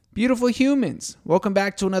Beautiful humans, welcome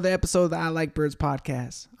back to another episode of the I Like Birds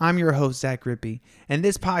podcast. I'm your host, Zach Rippey, and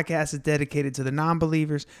this podcast is dedicated to the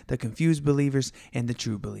non-believers, the confused believers, and the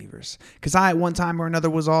true believers. Because I, at one time or another,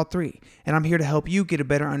 was all three, and I'm here to help you get a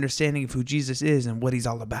better understanding of who Jesus is and what he's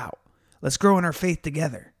all about. Let's grow in our faith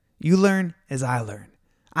together. You learn as I learn.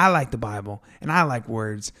 I like the Bible, and I like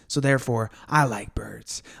words, so therefore, I like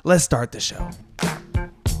birds. Let's start the show.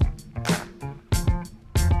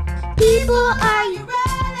 People, are you ready?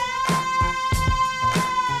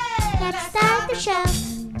 Let's start the show.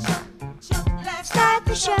 Let's start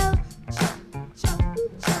the show.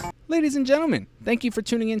 Ladies and gentlemen, thank you for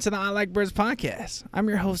tuning in to the I Like Birds podcast. I'm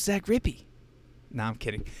your host, Zach Rippey. No, I'm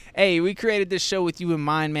kidding. Hey, we created this show with you in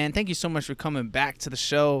mind, man. Thank you so much for coming back to the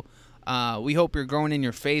show. We hope you're growing in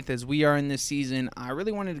your faith as we are in this season. I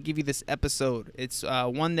really wanted to give you this episode. It's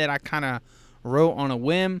one that I kind of wrote on a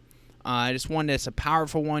whim. Just one that's a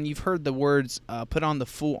powerful one. You've heard the words, put on the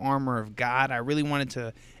full armor of God. I really wanted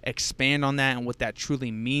to expand on that and what that truly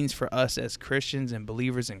means for us as Christians and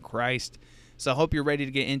believers in Christ. So I hope you're ready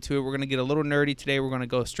to get into it. We're going to get a little nerdy today. We're going to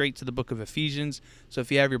go straight to the book of Ephesians. So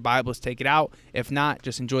if you have your Bibles, take it out. If not,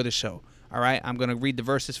 just enjoy the show. All right, I'm going to read the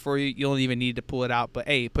verses for you. You don't even need to pull it out, but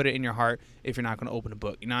hey, put it in your heart if you're not going to open a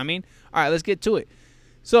book. You know what I mean? All right, let's get to it.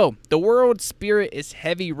 So, the world spirit is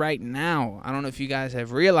heavy right now. I don't know if you guys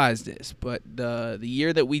have realized this, but the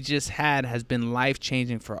year that we just had has been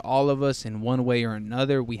life-changing for all of us in one way or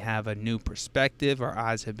another. We have a new perspective. Our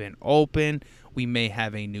eyes have been open. We may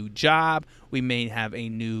have a new job. We may have a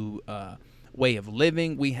new way of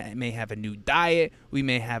living. We may have a new diet. We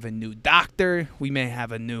may have a new doctor. We may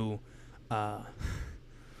have a new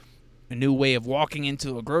way of walking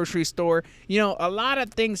into a grocery store. You know, a lot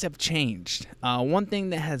of things have changed. One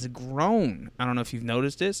thing that has grown, I don't know if you've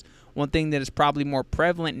noticed this, one thing that is probably more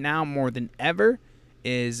prevalent now more than ever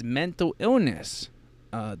is mental illness,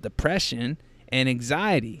 depression, and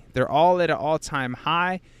anxiety. They're all at an all-time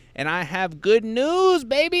high, and I have good news,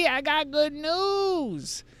 baby. I got good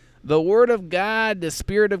news. The Word of God, the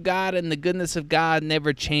Spirit of God, and the goodness of God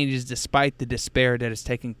never changes despite the despair that is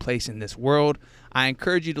taking place in this world. I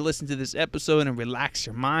encourage you to listen to this episode and relax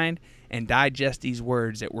your mind and digest these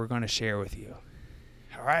words that we're going to share with you.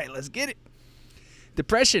 All right, let's get it.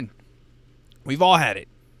 Depression. We've all had it.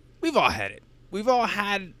 We've all had it. We've all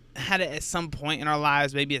had it at some point in our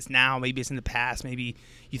lives. Maybe it's now. Maybe it's in the past. Maybe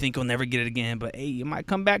you think you'll never get it again. But, hey, you might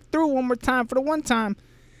come back through one more time for the one time.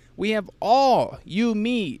 We have all, you,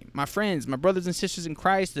 me, my friends, my brothers and sisters in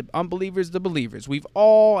Christ, the unbelievers, the believers. We've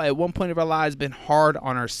all, at one point of our lives, been hard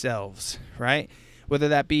on ourselves, right? Whether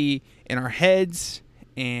that be in our heads,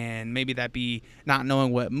 and maybe that be not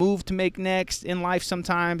knowing what move to make next in life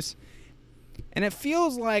sometimes. And it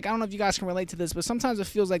feels like, I don't know if you guys can relate to this, but sometimes it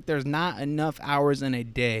feels like there's not enough hours in a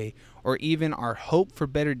day, or even our hope for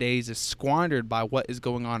better days is squandered by what is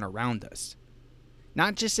going on around us.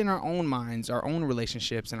 Not just in our own minds, our own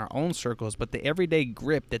relationships, and our own circles, but the everyday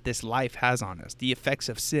grip that this life has on us, the effects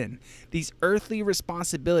of sin. These earthly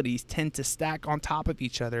responsibilities tend to stack on top of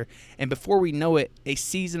each other, and before we know it, a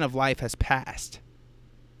season of life has passed.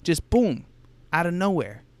 Just boom, out of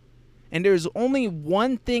nowhere. And there's only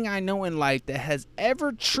one thing I know in life that has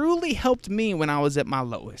ever truly helped me when I was at my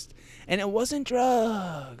lowest. And it wasn't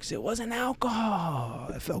drugs. It wasn't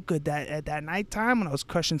alcohol. It felt good at that nighttime when I was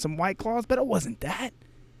crushing some White Claws, but it wasn't that.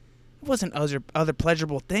 It wasn't other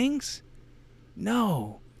pleasurable things.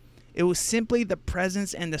 No. It was simply the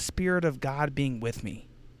presence and the Spirit of God being with me.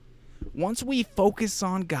 Once we focus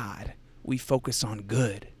on God, we focus on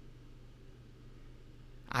good.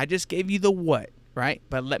 I just gave you the what, right?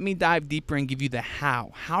 But let me dive deeper and give you the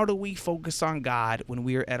how. How do we focus on God when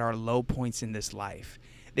we are at our low points in this life?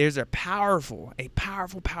 There's a powerful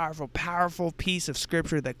piece of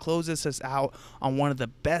scripture that closes us out on one of the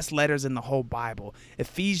best letters in the whole Bible.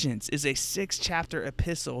 Ephesians is a 6-chapter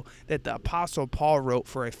epistle that the Apostle Paul wrote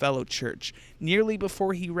for a fellow church. Nearly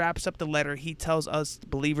before he wraps up the letter, he tells us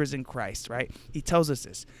believers in Christ, right? He tells us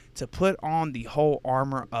this, to put on the whole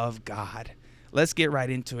armor of God. Let's get right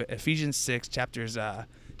into it. Ephesians 6, chapter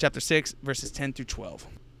 6, verses 10 through 12.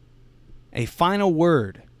 A final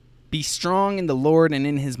word. Be strong in the Lord and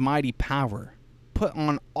in his mighty power. Put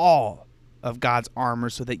on all of God's armor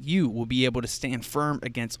so that you will be able to stand firm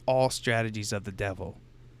against all strategies of the devil.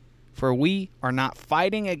 For we are not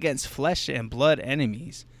fighting against flesh and blood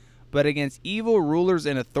enemies, but against evil rulers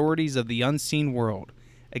and authorities of the unseen world,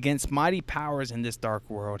 against mighty powers in this dark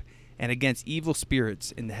world, and against evil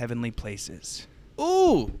spirits in the heavenly places.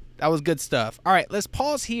 Ooh, that was good stuff. All right, let's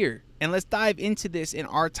pause here and let's dive into this in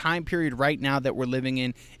our time period right now that we're living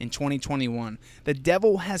in 2021. The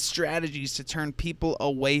devil has strategies to turn people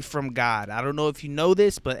away from God. I don't know if you know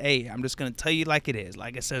this, but hey, I'm just going to tell you like it is,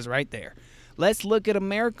 like it says right there. Let's look at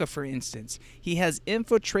America, for instance. He has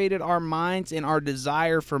infiltrated our minds and our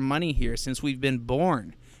desire for money here since we've been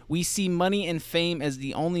born. We see money and fame as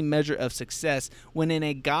the only measure of success, when in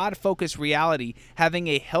a God-focused reality, having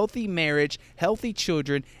a healthy marriage, healthy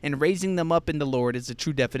children, and raising them up in the Lord is the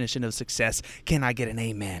true definition of success. Can I get an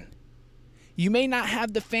amen? You may not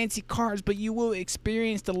have the fancy cars, but you will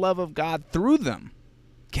experience the love of God through them.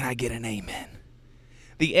 Can I get an amen?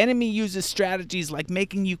 The enemy uses strategies like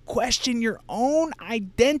making you question your own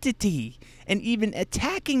identity and even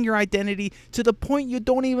attacking your identity to the point you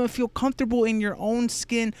don't even feel comfortable in your own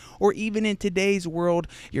skin, or even in today's world,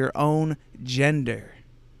 your own gender.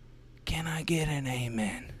 Can I get an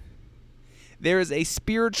amen? There is a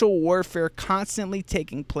spiritual warfare constantly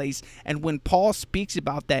taking place, and when Paul speaks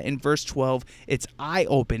about that in verse 12, it's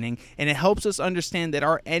eye-opening, and it helps us understand that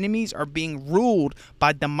our enemies are being ruled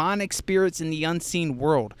by demonic spirits in the unseen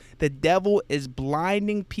world. The devil is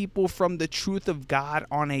blinding people from the truth of God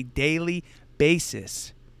on a daily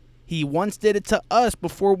basis. He once did it to us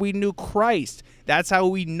before we knew Christ. That's how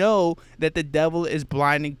we know that the devil is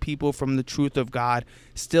blinding people from the truth of God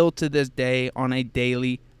still to this day on a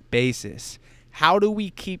daily basis. How do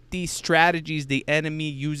we keep these strategies the enemy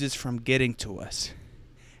uses from getting to us?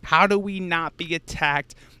 How do we not be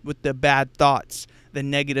attacked with the bad thoughts, the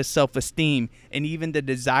negative self-esteem, and even the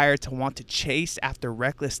desire to want to chase after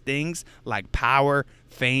reckless things like power,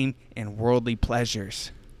 fame, and worldly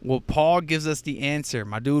pleasures? Well, Paul gives us the answer.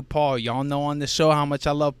 My dude Paul, y'all know on the show how much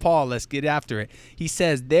I love Paul. Let's get after it. He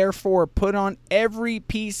says, therefore, put on every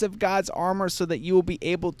piece of God's armor so that you will be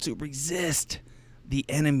able to resist the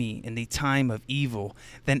enemy in the time of evil.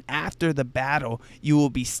 Then after the battle, you will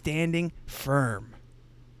be standing firm.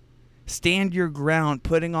 Stand your ground,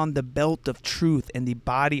 putting on the belt of truth and the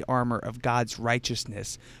body armor of God's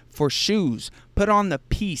righteousness. For shoes, put on the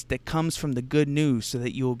peace that comes from the good news so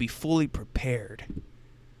that you will be fully prepared.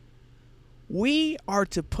 We are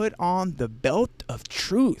to put on the belt of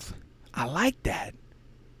truth. I like that.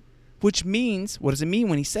 Which means, what does it mean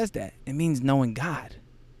when he says that? It means knowing God.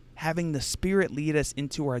 Having the Spirit lead us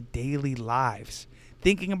into our daily lives.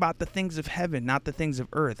 Thinking about the things of heaven, not the things of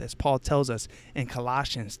earth, as Paul tells us in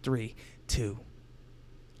Colossians 3:2.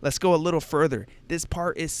 Let's go a little further. This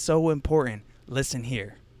part is so important. Listen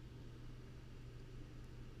here.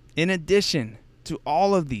 In addition to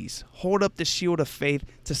all of these, hold up the shield of faith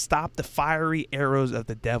to stop the fiery arrows of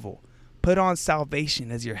the devil. Put on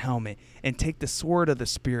salvation as your helmet and take the sword of the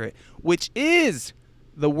Spirit, which is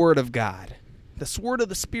the Word of God. The sword of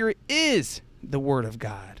the Spirit is the Word of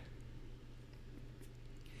God.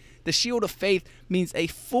 The shield of faith means a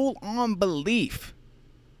full-on belief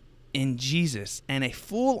in Jesus and a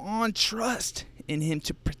full-on trust in Him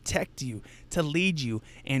to protect you, to lead you,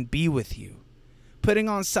 and be with you. Putting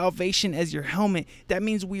on salvation as your helmet, that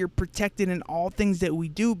means we are protected in all things that we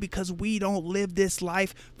do because we don't live this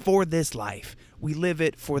life for this life. We live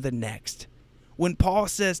it for the next. When Paul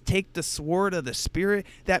says take the sword of the Spirit,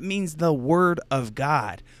 that means the Word of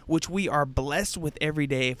God, which we are blessed with every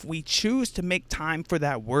day if we choose to make time for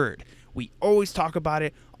that Word. We always talk about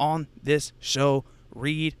it on this show.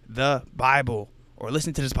 Read the Bible or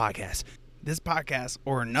listen to this podcast. This podcast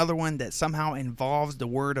or another one that somehow involves the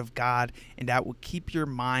Word of God, and that will keep your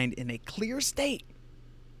mind in a clear state.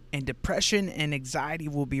 And depression and anxiety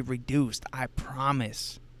will be reduced, I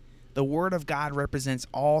promise. The Word of God represents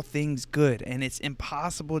all things good, and it's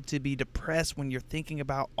impossible to be depressed when you're thinking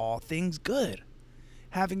about all things good.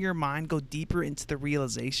 Having your mind go deeper into the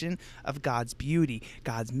realization of God's beauty,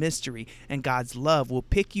 God's mystery, and God's love will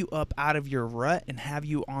pick you up out of your rut and have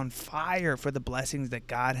you on fire for the blessings that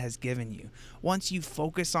God has given you. Once you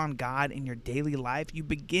focus on God in your daily life, you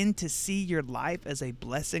begin to see your life as a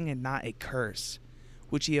blessing and not a curse.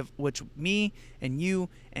 Which me and you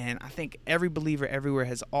and I think every believer everywhere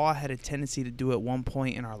has all had a tendency to do at one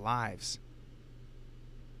point in our lives.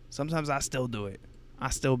 Sometimes I still do it. I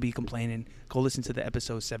still be complaining. Go listen to the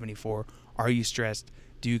episode 74. Are you stressed?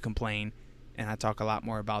 Do you complain? And I talk a lot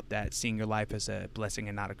more about that, seeing your life as a blessing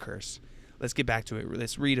and not a curse. Let's get back to it.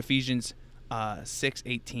 Let's read Ephesians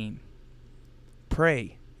 6:18.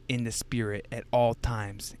 Pray in the Spirit at all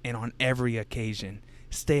times and on every occasion.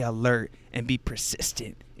 Stay alert and be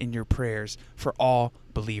persistent in your prayers for all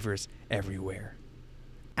believers everywhere.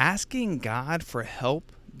 Asking God for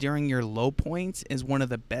help during your low points is one of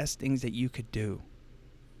the best things that you could do.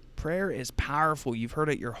 prayer is powerful. You've heard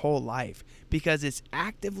it your whole life because it's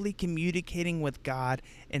actively communicating with God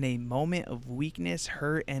in a moment of weakness,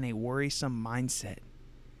 hurt, and a worrisome mindset.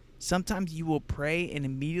 Sometimes you will pray and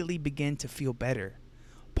immediately begin to feel better.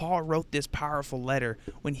 Paul wrote this powerful letter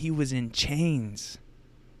when he was in chains.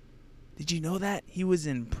 Did you know that? He was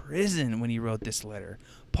in prison when he wrote this letter.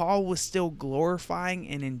 Paul was still glorifying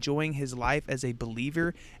and enjoying his life as a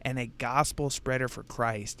believer and a gospel spreader for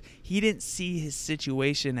Christ. He didn't see his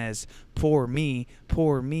situation as poor me,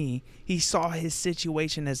 poor me. He saw his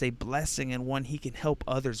situation as a blessing and one he can help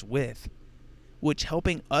others with. Which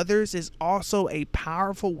helping others is also a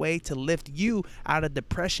powerful way to lift you out of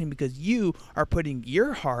depression because you are putting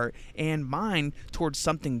your heart and mind towards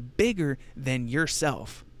something bigger than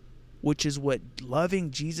yourself, which is what loving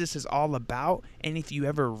Jesus is all about. And if you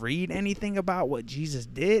ever read anything about what Jesus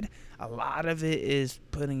did, a lot of it is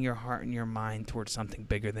putting your heart and your mind towards something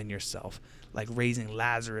bigger than yourself, like raising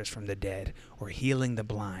Lazarus from the dead or healing the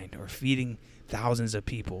blind or feeding thousands of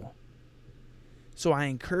people. So I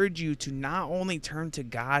encourage you to not only turn to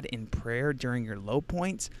God in prayer during your low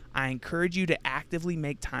points, I encourage you to actively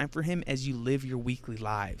make time for Him as you live your weekly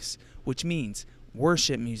lives, which means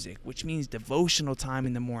worship music, which means devotional time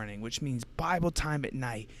in the morning, which means Bible time at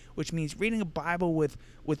night, which means reading a Bible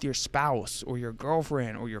with your spouse or your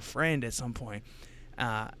girlfriend or your friend at some point.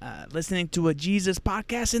 Listening to a Jesus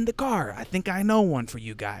podcast in the car. I think I know one for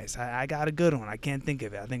you guys. I got a good one. I can't think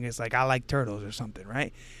of it. I think it's like I like turtles or something,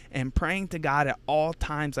 right? And praying to God at all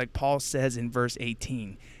times, like Paul says in verse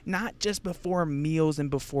 18. Not just before meals and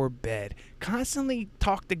before bed. Constantly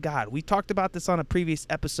talk to God. We talked about this on a previous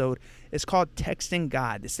episode. It's called texting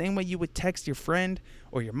God. The same way you would text your friend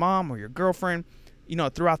or your mom or your girlfriend,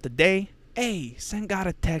 throughout the day. Hey, send God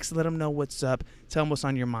a text. Let him know what's up. Tell him what's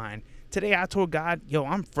on your mind. Today I told God,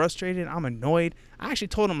 I'm frustrated. I'm annoyed. I actually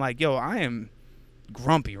told him, I am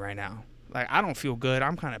grumpy right now. I don't feel good.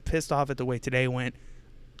 I'm kind of pissed off at the way today went.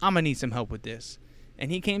 I'm going to need some help with this.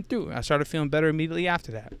 And he came through. I started feeling better immediately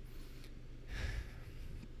after that.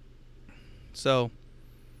 So,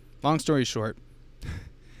 long story short,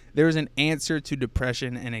 there is an answer to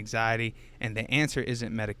depression and anxiety, and the answer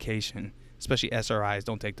isn't medication, especially SRIs.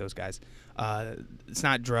 Don't take those, guys. It's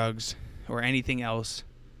not drugs or anything else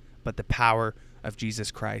but the power of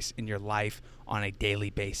Jesus Christ in your life on a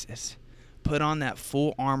daily basis. Put on that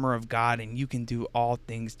full armor of God, and you can do all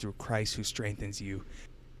things through Christ who strengthens you.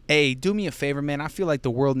 Hey, do me a favor, man. I feel like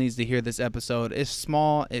the world needs to hear this episode. It's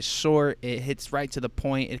small, it's short, it hits right to the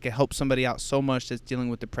point. It can help somebody out so much that's dealing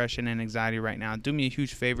with depression and anxiety right now. Do me a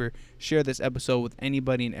huge favor. Share this episode with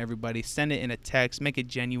anybody and everybody. Send it in a text. Make it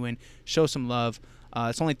genuine. Show some love.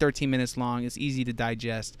 It's only 13 minutes long. It's easy to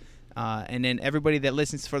digest. And then everybody that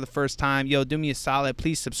listens for the first time, do me a solid.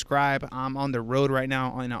 Please subscribe. I'm on the road right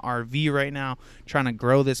now, in an RV right now, trying to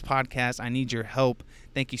grow this podcast. I need your help.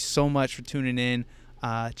 Thank you so much for tuning in.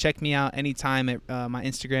 Check me out anytime at my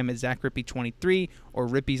Instagram at ZachRippy23 or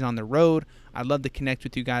Rippy's on the road. I'd love to connect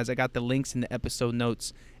with you guys. I got the links in the episode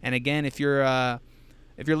notes. And again, if you're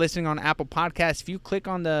listening on Apple Podcasts, if you click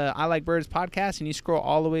on the I Like Birds podcast and you scroll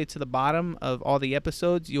all the way to the bottom of all the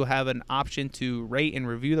episodes, you'll have an option to rate and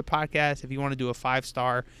review the podcast. If you want to do a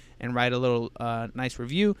 5-star and write a little nice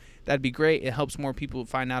review, that'd be great. It helps more people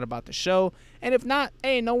find out about the show. And if not,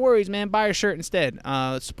 hey, no worries, man. Buy a shirt instead.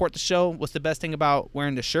 Support the show. What's the best thing about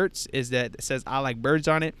wearing the shirts is that it says I Like Birds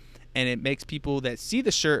on it, and it makes people that see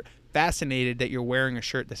the shirt fascinated that you're wearing a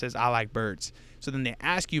shirt that says I Like Birds. So then they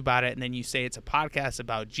ask you about it, and then you say it's a podcast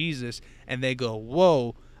about Jesus, and they go,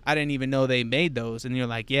 whoa, I didn't even know they made those. And you're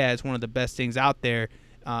like, yeah, it's one of the best things out there.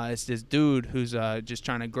 It's this dude who's just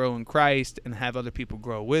trying to grow in Christ and have other people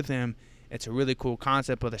grow with him. It's a really cool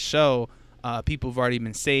concept of the show. People have already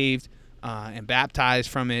been saved and baptized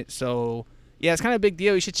from it. So, yeah, it's kind of a big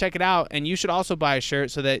deal. You should check it out, and you should also buy a shirt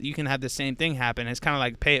so that you can have the same thing happen. It's kind of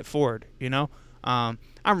like pay it forward, I'm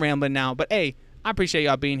rambling now, but hey, I appreciate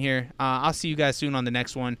y'all being here. I'll see you guys soon on the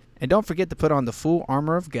next one. And don't forget to put on the full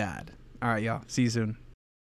armor of God. All right, y'all. See you soon.